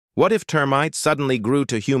What if termites suddenly grew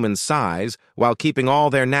to human size while keeping all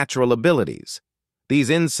their natural abilities? These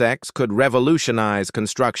insects could revolutionize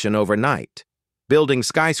construction overnight, building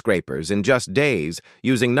skyscrapers in just days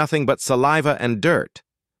using nothing but saliva and dirt.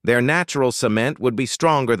 Their natural cement would be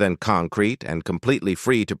stronger than concrete and completely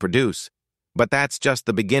free to produce. But that's just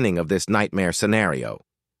the beginning of this nightmare scenario.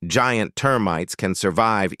 Giant termites can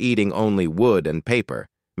survive eating only wood and paper,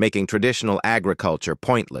 making traditional agriculture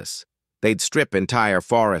pointless. They'd strip entire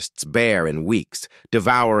forests bare in weeks,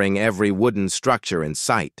 devouring every wooden structure in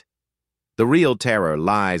sight. The real terror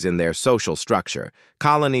lies in their social structure,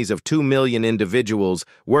 colonies of 2 million individuals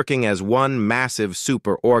working as one massive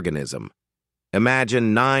superorganism.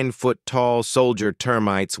 Imagine 9-foot-tall soldier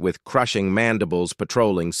termites with crushing mandibles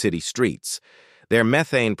patrolling city streets. Their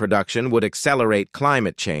methane production would accelerate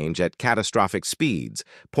climate change at catastrophic speeds,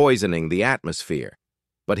 poisoning the atmosphere.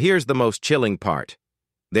 But here's the most chilling part.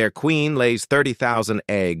 Their queen lays 30,000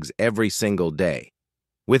 eggs every single day.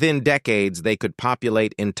 Within decades, they could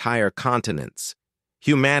populate entire continents.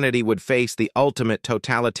 Humanity would face the ultimate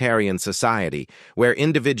totalitarian society, where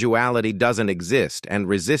individuality doesn't exist and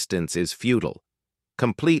resistance is futile.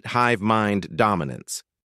 Complete hive mind dominance.